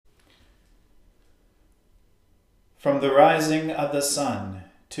From the rising of the sun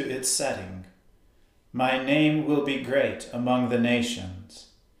to its setting, my name will be great among the nations,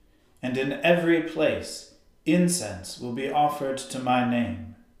 and in every place incense will be offered to my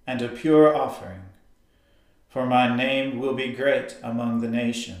name, and a pure offering. For my name will be great among the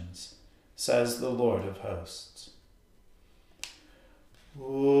nations, says the Lord of hosts. O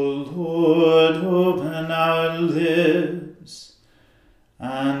Lord, open our lips,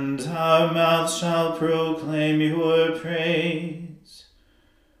 and our mouth shall proclaim your praise.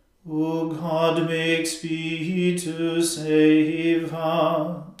 O God, make speed to save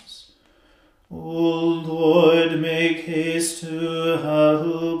us. O Lord, make haste to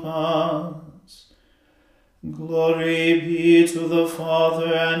help us. Glory be to the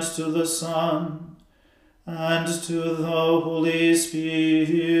Father, and to the Son, and to the Holy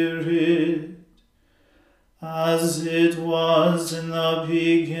Spirit, as it was in the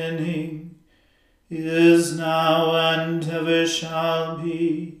beginning, is now, and ever shall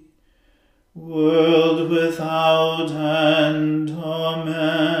be, world without end.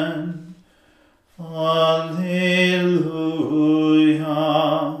 Amen. Alleluia.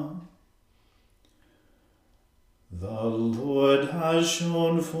 The Lord has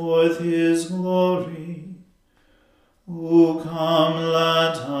shown forth his glory. O come,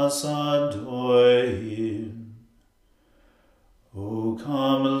 let us adore him. O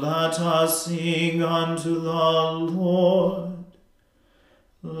come, let us sing unto the Lord.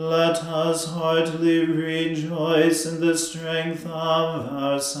 Let us heartily rejoice in the strength of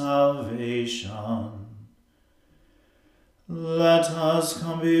our salvation. Let us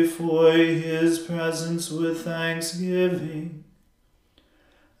come before his presence with thanksgiving,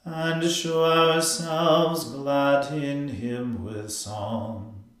 and show ourselves glad in him with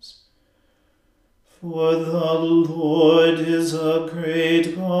psalms. For the Lord is a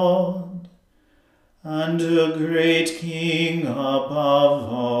great God, and a great King above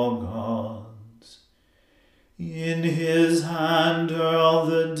all gods. In his hand are all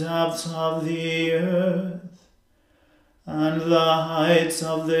the depths of the earth, and the heights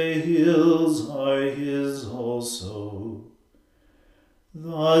of the hills are his also.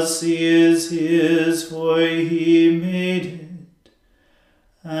 The sea is his, for he made it,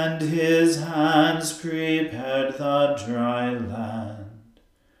 and his hands prepared the dry land.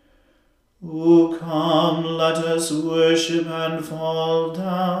 O come, let us worship and fall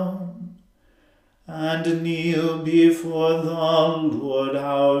down, and kneel before the Lord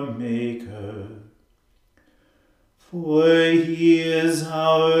our Maker. For he is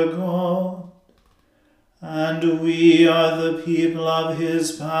our God, and we are the people of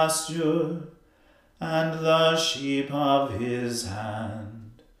his pasture, and the sheep of his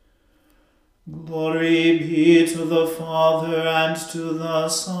hand. Glory be to the Father, and to the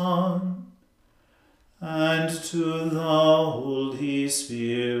Son, and to the Holy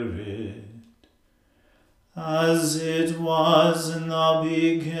Spirit, as it was in the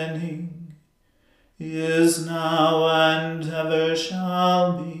beginning, is now, and ever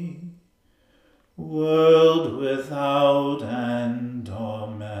shall be, world without end.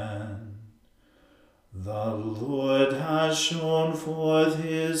 Amen. The Lord has shown forth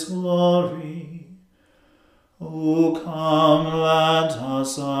his glory. O come, let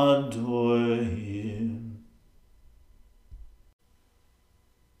us adore him.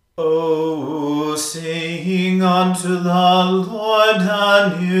 O sing unto the Lord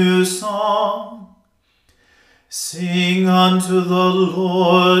a new song. Sing unto the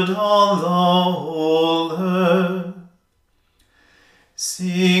Lord all the whole earth.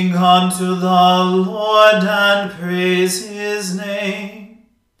 Sing unto the Lord and praise his name.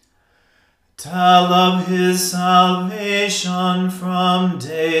 Tell of his salvation from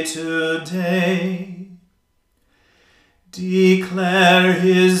day to day. Declare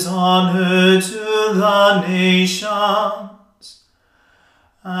his honor to the nations,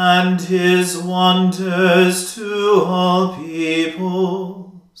 and his wonders to all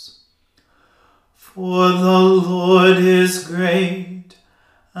peoples. For the Lord is great,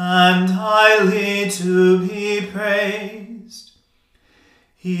 and highly to be praised.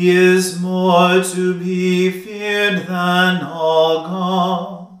 He is more to be feared than all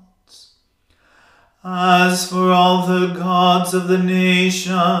gods. As for all the gods of the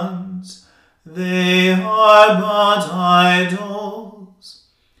nations, they are but idols.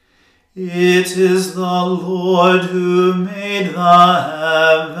 It is the Lord who made the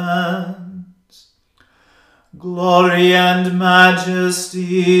heavens. Glory and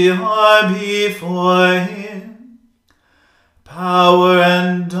majesty are before him. Power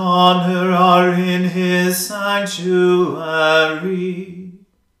and honor are in his sanctuary.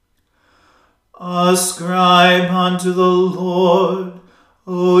 Ascribe unto the Lord,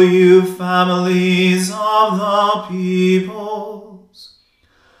 O you families of the peoples.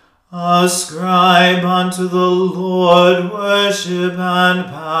 Ascribe unto the Lord worship and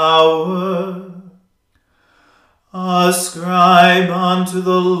power. Ascribe unto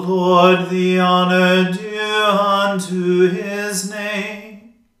the Lord the honor due unto his name.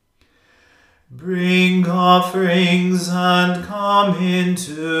 Bring offerings and come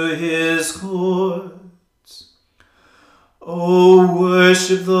into his courts. O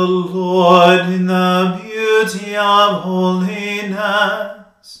worship the Lord in the beauty of holiness.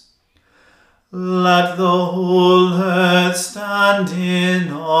 Let the whole earth stand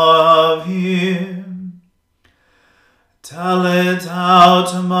in awe of him. Tell it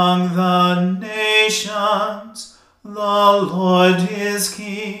out among the nations, the Lord is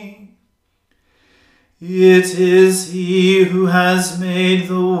King. It is he who has made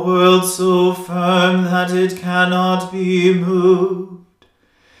the world so firm that it cannot be moved.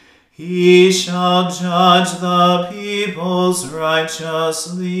 He shall judge the peoples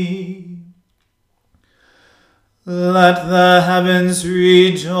righteously. Let the heavens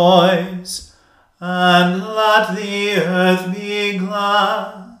rejoice, and let the earth be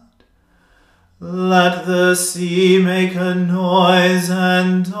glad. Let the sea make a noise,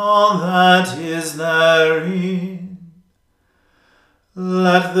 and all that is therein.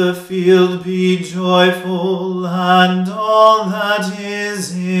 Let the field be joyful, and all that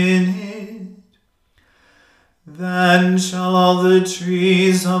is in it. Then shall all the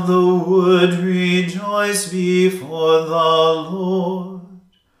trees of the wood rejoice before the Lord.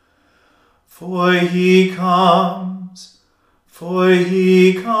 For he comes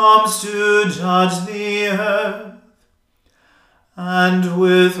to judge the earth, and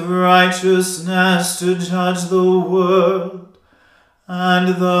with righteousness to judge the world,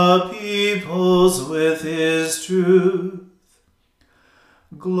 and the peoples with his truth.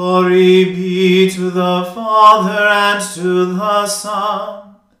 Glory be to the Father, and to the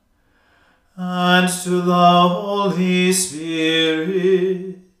Son, and to the Holy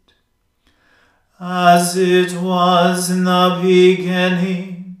Spirit, as it was in the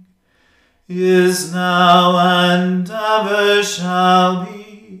beginning, is now, and ever shall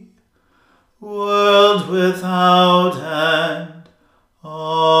be, world without end.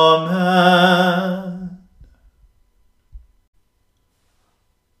 Amen.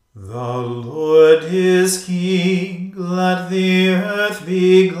 The Lord is King, let the earth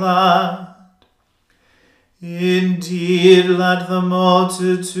be glad. Indeed, let the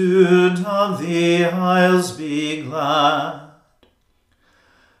multitude of the isles be glad.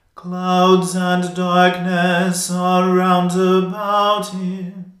 Clouds and darkness are round about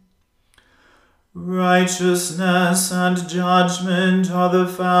him. Righteousness and judgment are the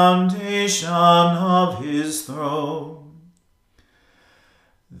foundation of his throne.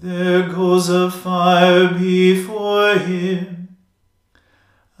 There goes a fire before him,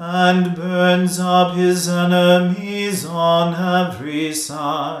 and burns up his enemies on every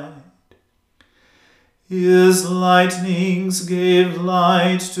side. His lightnings gave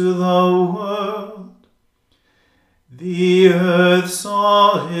light to the world. The earth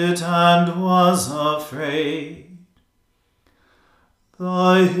saw it and was afraid.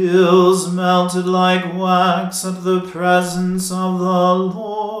 The hills melted like wax at the presence of the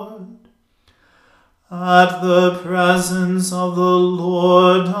Lord. At the presence of the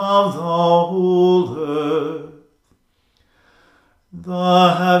Lord of the whole earth.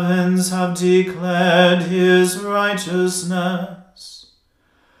 The heavens have declared his righteousness,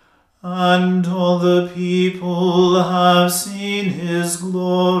 and all the people have seen his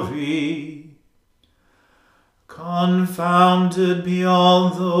glory. Confounded be all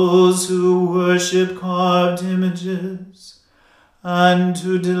those who worship carved images, and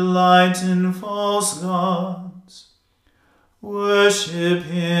to delight in false gods. Worship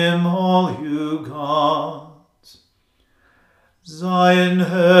him, all you gods. Zion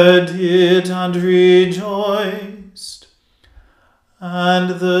heard it and rejoiced, and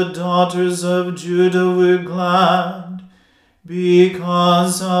the daughters of Judah were glad,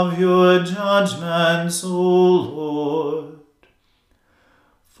 because of your judgments, O Lord.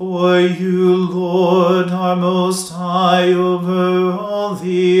 For you, Lord, are most high over all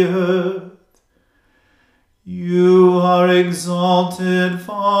the earth. You are exalted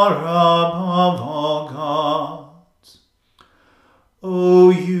far above all gods.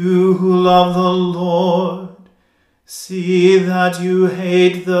 O you who love the Lord, see that you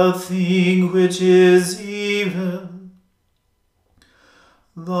hate the thing which is evil.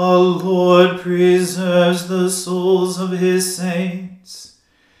 The Lord preserves the souls of his saints.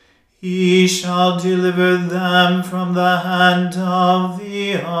 He shall deliver them from the hand of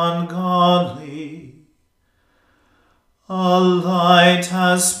the ungodly. A light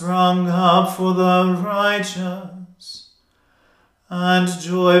has sprung up for the righteous, and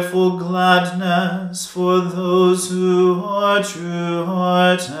joyful gladness for those who are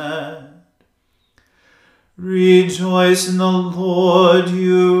true-hearted. Rejoice in the Lord,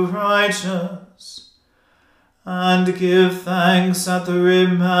 you righteous, and give thanks at the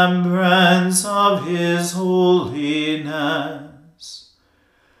remembrance of his holiness.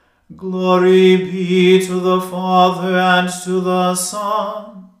 Glory be to the Father, and to the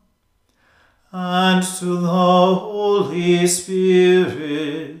Son, and to the Holy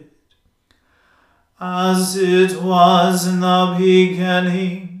Spirit, as it was in the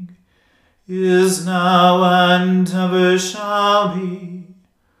beginning, is now, and ever shall be,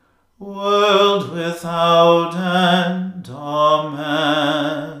 world without end.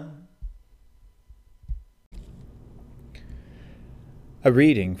 Amen. A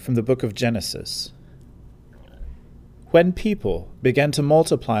reading from the book of Genesis. When people began to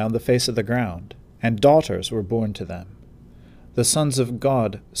multiply on the face of the ground, and daughters were born to them, the sons of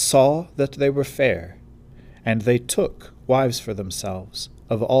God saw that they were fair, and they took wives for themselves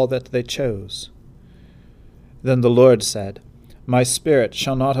of all that they chose. Then the Lord said, My spirit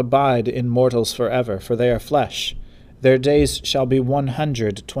shall not abide in mortals forever, for they are flesh. Their days shall be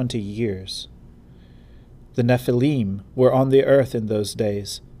 120 years. The Nephilim were on the earth in those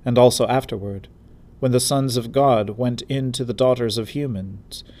days, and also afterward, when the sons of God went in to the daughters of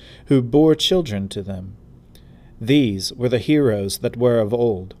humans, who bore children to them. These were the heroes that were of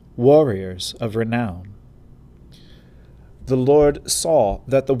old, warriors of renown. The Lord saw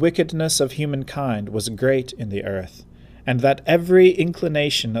that the wickedness of humankind was great in the earth, and that every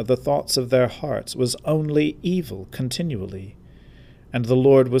inclination of the thoughts of their hearts was only evil continually. And the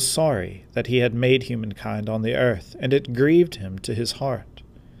Lord was sorry that he had made humankind on the earth, and it grieved him to his heart.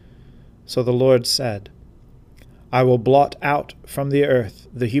 So the Lord said, I will blot out from the earth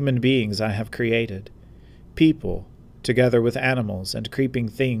the human beings I have created, people, together with animals and creeping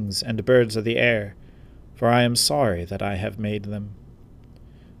things and birds of the air, for I am sorry that I have made them.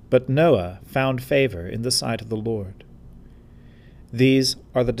 But Noah found favor in the sight of the Lord. These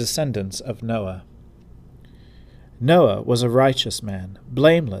are the descendants of Noah. Noah was a righteous man,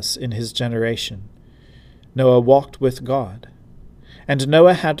 blameless in his generation. Noah walked with God. And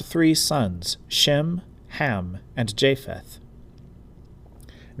Noah had 3 sons, Shem, Ham, and Japheth.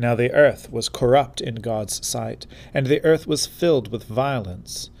 Now the earth was corrupt in God's sight, and the earth was filled with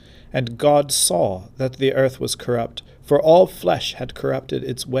violence. And God saw that the earth was corrupt, for all flesh had corrupted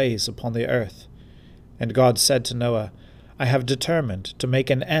its ways upon the earth. And God said to Noah, I have determined to make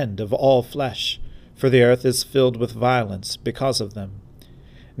an end of all flesh, for the earth is filled with violence because of them.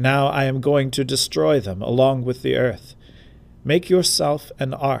 Now I am going to destroy them along with the earth. Make yourself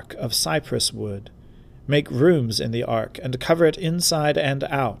an ark of cypress wood. Make rooms in the ark, and cover it inside and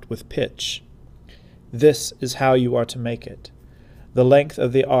out with pitch. This is how you are to make it. The length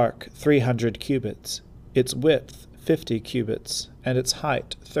of the ark 300 cubits, its width 50 cubits, and its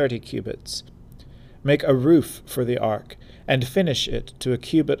height 30 cubits. Make a roof for the ark, and finish it to a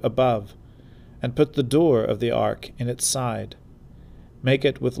cubit above, and put the door of the ark in its side. Make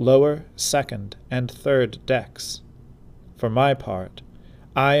it with lower, second, and third decks. For my part,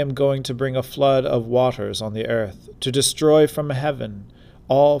 I am going to bring a flood of waters on the earth, to destroy from heaven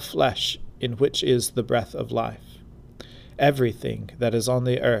all flesh in which is the breath of life. Everything that is on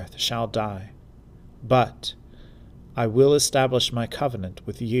the earth shall die. But I will establish my covenant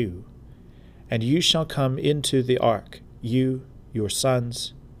with you, and you shall come into the ark, you, your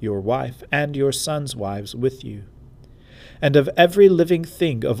sons, your wife, and your sons' wives with you. And of every living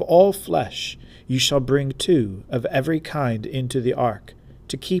thing of all flesh you shall bring 2 of every kind into the ark,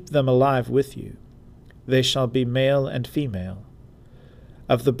 to keep them alive with you. They shall be male and female.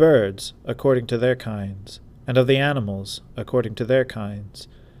 Of the birds, according to their kinds, and of the animals, according to their kinds,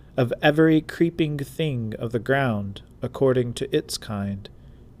 of every creeping thing of the ground, according to its kind,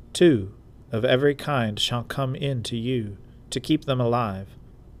 2 of every kind shall come in to you, to keep them alive.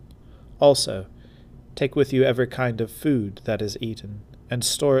 Also, take with you every kind of food that is eaten, and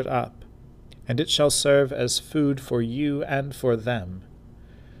store it up, and it shall serve as food for you and for them.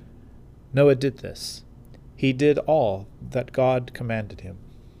 Noah did this. He did all that God commanded him.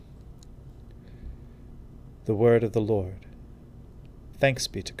 The word of the Lord. Thanks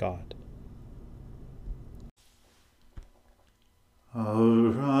be to God.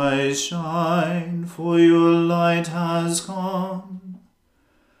 Arise, shine, for your light has come,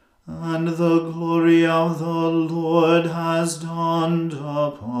 and the glory of the Lord has dawned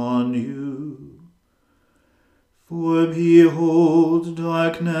upon you. For behold,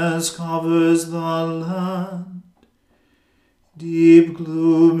 darkness covers the land, deep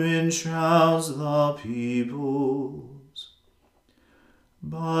gloom enshrouds the peoples.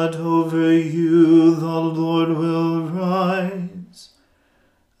 But over you the Lord will rise,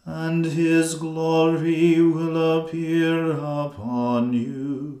 and his glory will appear upon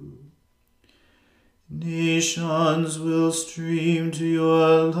you. Nations will stream to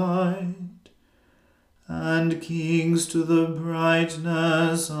your light, and kings to the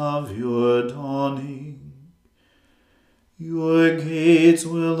brightness of your dawning. Your gates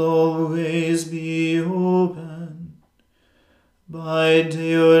will always be open. By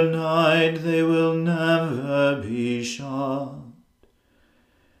day or night they will never be shut.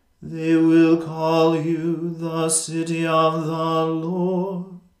 They will call you the city of the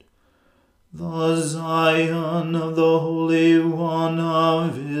Lord, the Zion of the Holy One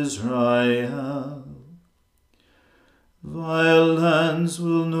of Israel. Violence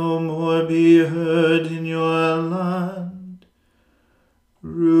will no more be heard in your land,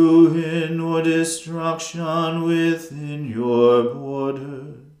 ruin or destruction within your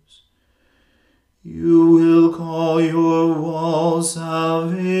borders. You will call your walls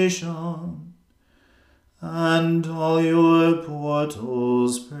salvation, and all your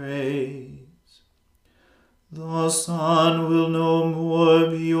portals praise. The sun will no more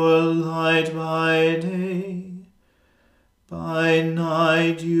be your light by day. By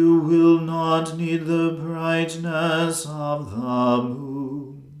night you will not need the brightness of the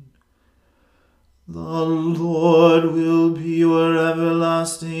moon. The Lord will be your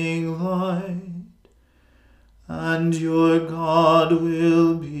everlasting light, and your God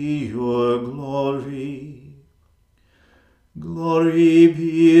will be your glory. Glory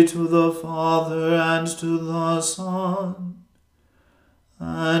be to the Father, and to the Son,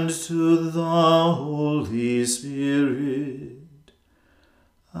 and to the Holy Spirit,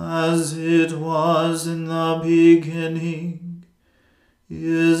 as it was in the beginning,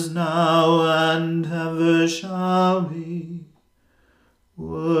 is now, and ever shall be,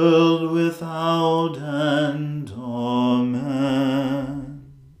 world without end.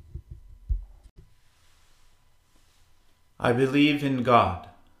 Amen. I believe in God,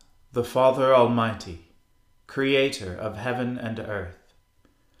 the Father Almighty, creator of heaven and earth.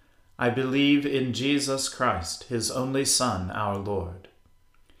 I believe in Jesus Christ, his only Son, our Lord.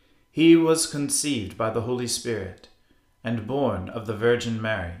 He was conceived by the Holy Spirit and born of the Virgin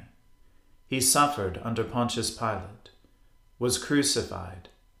Mary. He suffered under Pontius Pilate, was crucified,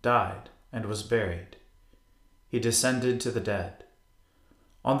 died, and was buried. He descended to the dead.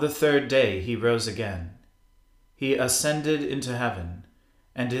 On the third day he rose again. He ascended into heaven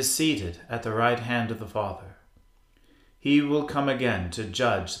and is seated at the right hand of the Father. He will come again to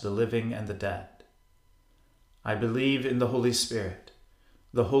judge the living and the dead. I believe in the Holy Spirit,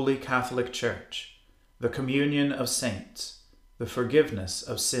 the Holy Catholic Church, the communion of saints, the forgiveness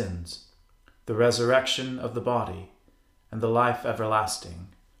of sins, the resurrection of the body, and the life everlasting.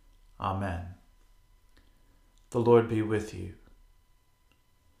 Amen. The Lord be with you.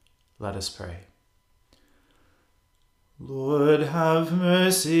 Let us pray. Lord, have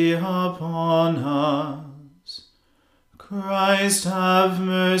mercy upon us. Christ, have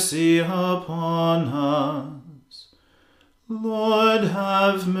mercy upon us. Lord,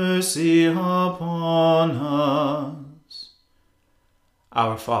 have mercy upon us.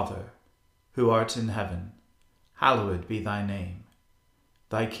 Our Father, who art in heaven, hallowed be thy name.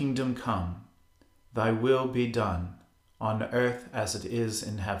 Thy kingdom come, thy will be done, on earth as it is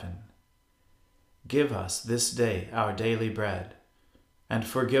in heaven. Give us this day our daily bread, and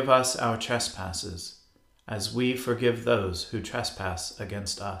forgive us our trespasses, as we forgive those who trespass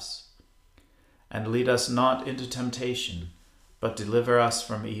against us. And lead us not into temptation, but deliver us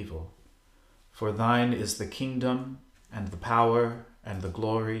from evil. For thine is the kingdom, and the power, and the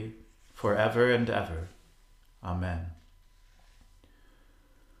glory, forever and ever. Amen.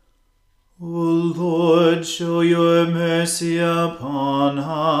 O Lord, show your mercy upon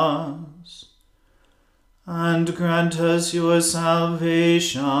us, and grant us your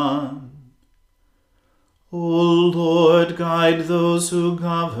salvation. O Lord, guide those who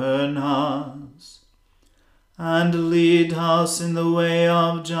govern us, and lead us in the way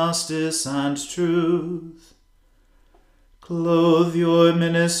of justice and truth. Clothe your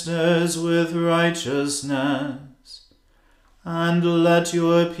ministers with righteousness, and let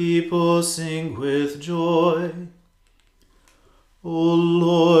your people sing with joy. O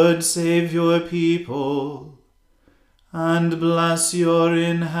Lord, save your people, and bless your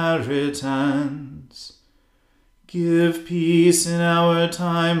inheritance. Give peace in our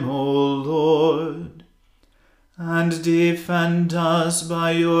time, O Lord, and defend us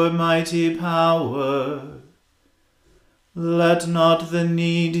by your mighty power. Let not the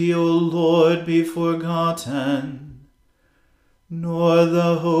needy, O Lord, be forgotten, nor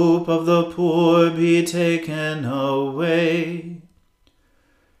the hope of the poor be taken away.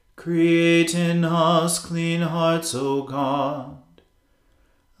 Create in us clean hearts, O God,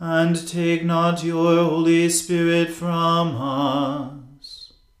 and take not your Holy Spirit from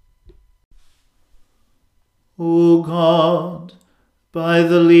us. O God, by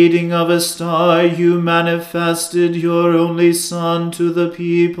the leading of a star you manifested your only Son to the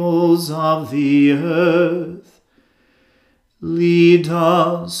peoples of the earth. Lead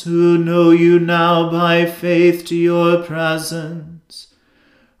us, who know you now by faith, to your presence,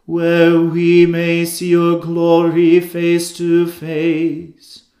 where we may see your glory face to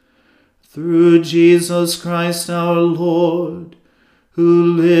face. Through Jesus Christ our Lord, who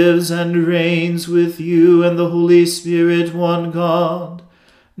lives and reigns with you and the Holy Spirit, one God,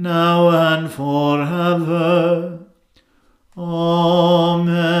 now and forever.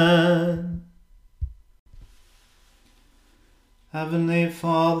 Amen. Heavenly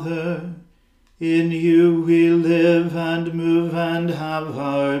Father, in you we live and move and have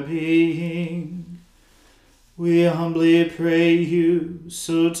our being. We humbly pray you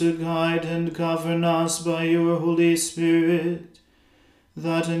so to guide and govern us by your Holy Spirit,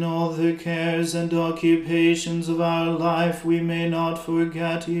 that in all the cares and occupations of our life we may not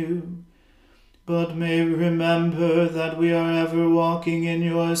forget you, but may remember that we are ever walking in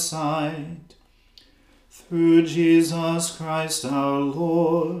your sight. Through Jesus Christ our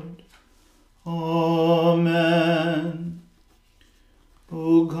Lord. Amen.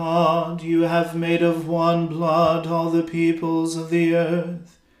 O God, you have made of one blood all the peoples of the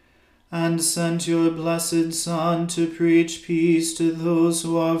earth, and sent your blessed Son to preach peace to those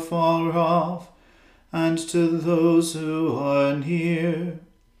who are far off, and to those who are near.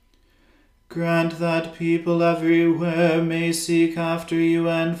 Grant that people everywhere may seek after you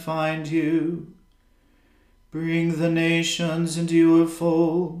and find you. Bring the nations into your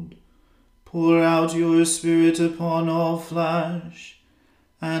fold. Pour out your Spirit upon all flesh,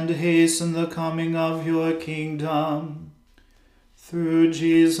 and hasten the coming of your kingdom. Through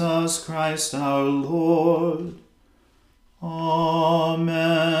Jesus Christ our Lord. Amen.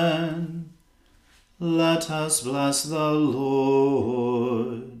 Let us bless the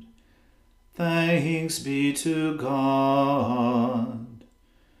Lord. Thanks be to God.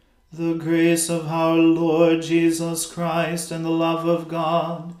 The grace of our Lord Jesus Christ, and the love of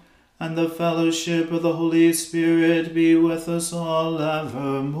God, and the fellowship of the Holy Spirit be with us all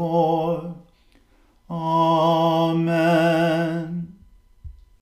evermore. Amen.